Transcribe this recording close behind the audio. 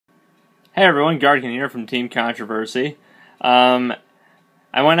Hey everyone, Gardiken here from Team Controversy. I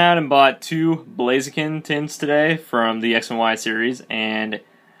went out and bought two Blaziken tins today from the X and Y series, and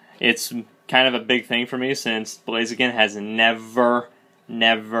it's kind of a big thing for me since Blaziken has never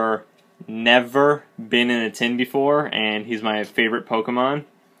been in a tin before, and he's my favorite Pokemon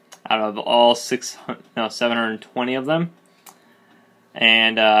out of all 720 of them.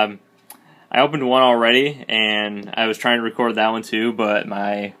 And I opened one already, and I was trying to record that one too, but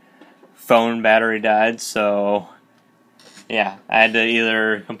my phone battery died, so yeah, I had to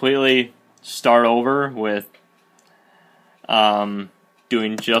either completely start over with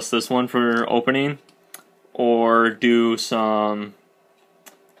doing just this one for opening, or do some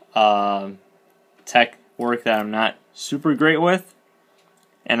tech work that I'm not super great with,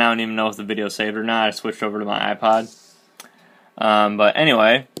 and I don't even know if the video saved or not. I switched over to my iPod. But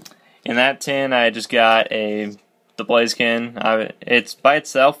anyway, in that tin I just got the Blaziken. It's by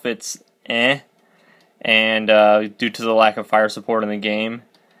itself, it's and due to the lack of fire support in the game,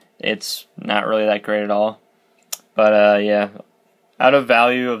 it's not really that great at all. But yeah, out of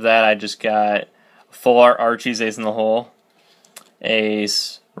value of that, I just got full art Archie's Ace in the Hole, a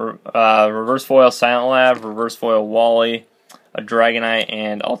reverse foil Silent Lab, reverse foil Wally, a Dragonite,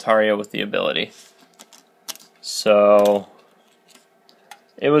 and Altaria with the ability. So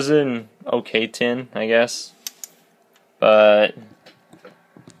it was an okay tin, I guess, but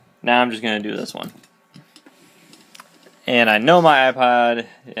now I'm just going to do this one. And I know my iPod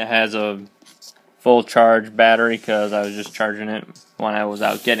has a full charge battery because I was just charging it when I was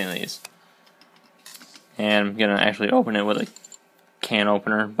out getting these. And I'm going to actually open it with a can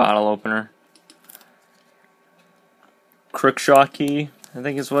opener, bottle opener. Crookshaw key, I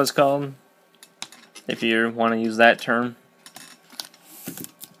think is what it's called, if you want to use that term.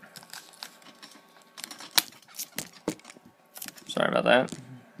 Sorry about that.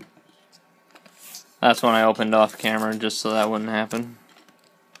 That's when I opened off camera, just so that wouldn't happen.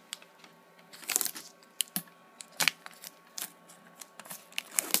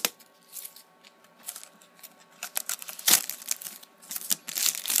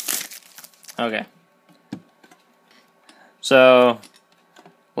 Okay. So,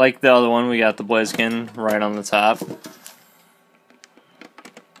 like the other one, we got the Blaziken right on the top.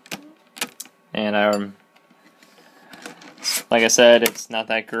 And like I said, it's not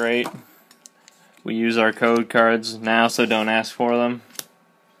that great. We use our code cards now, so don't ask for them.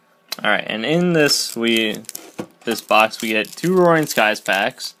 Alright, and in this box we get 2 Roaring Skies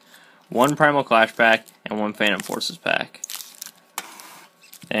packs, 1 Primal Clash pack, and 1 Phantom Forces pack.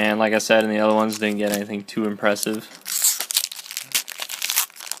 And like I said, in the other ones, didn't get anything too impressive.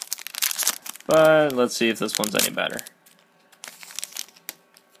 But let's see if this one's any better.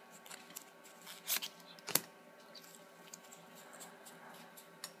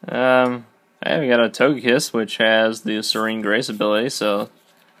 We got a Togekiss, which has the Serene Grace ability, so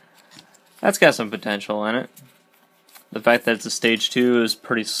that's got some potential in it. The fact that it's a stage 2 is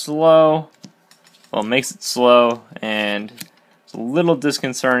pretty slow, well, it makes it slow, and it's a little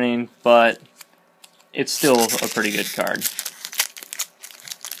disconcerting, but it's still a pretty good card.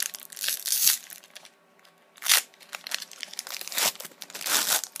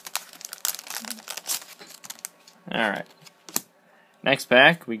 Alright. Next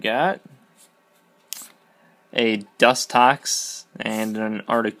pack, we got a Dustox and an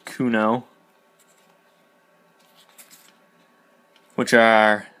Articuno, which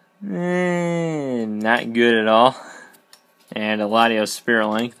are not good at all, and a Latios Spirit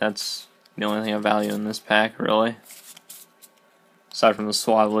Link. That's the only thing of value in this pack, really, aside from the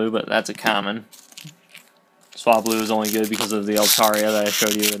Swablu, but that's a common. Swablu is only good because of the Altaria that I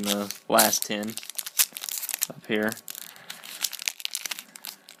showed you in the last tin up here.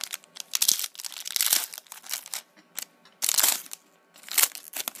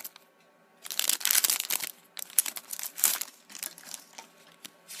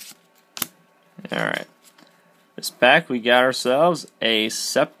 Alright, this pack we got ourselves a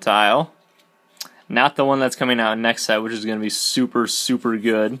Sceptile, not the one that's coming out next set, which is going to be super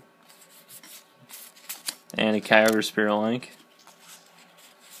good, and a Kyogre Spirit Link.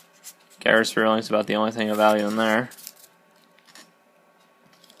 Kyogre Spirit Link's about the only thing of value in there.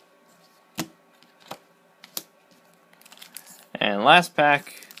 And last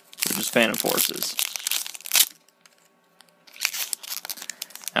pack, which is Phantom Forces.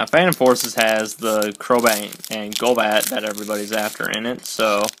 Now, Phantom Forces has the Crobat and Golbat that everybody's after in it,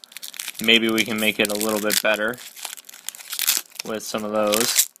 so maybe we can make it a little bit better with some of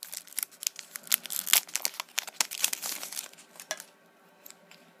those.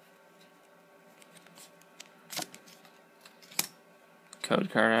 Code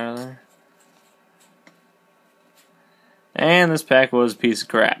card out of there. And this pack was a piece of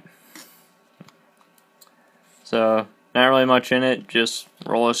crap. So, not really much in it, just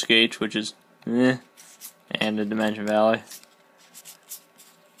roller skates, which is eh, and a Dimension Valley.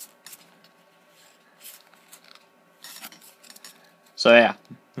 So yeah,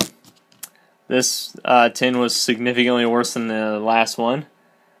 this tin was significantly worse than the last one.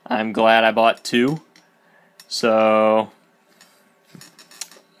 I'm glad I bought two. So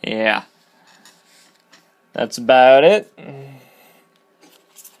yeah, that's about it.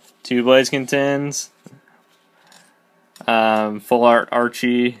 Two Blaziken tins. Full art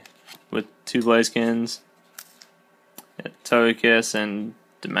Archie with two Blazikens. Togekiss and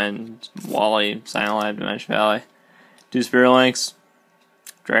Wally, Silent Live, Dimension Valley. Two Spirit Links.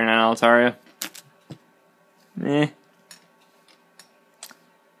 Dragonite Altaria.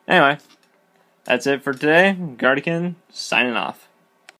 Anyway, that's it for today. Gardiken signing off.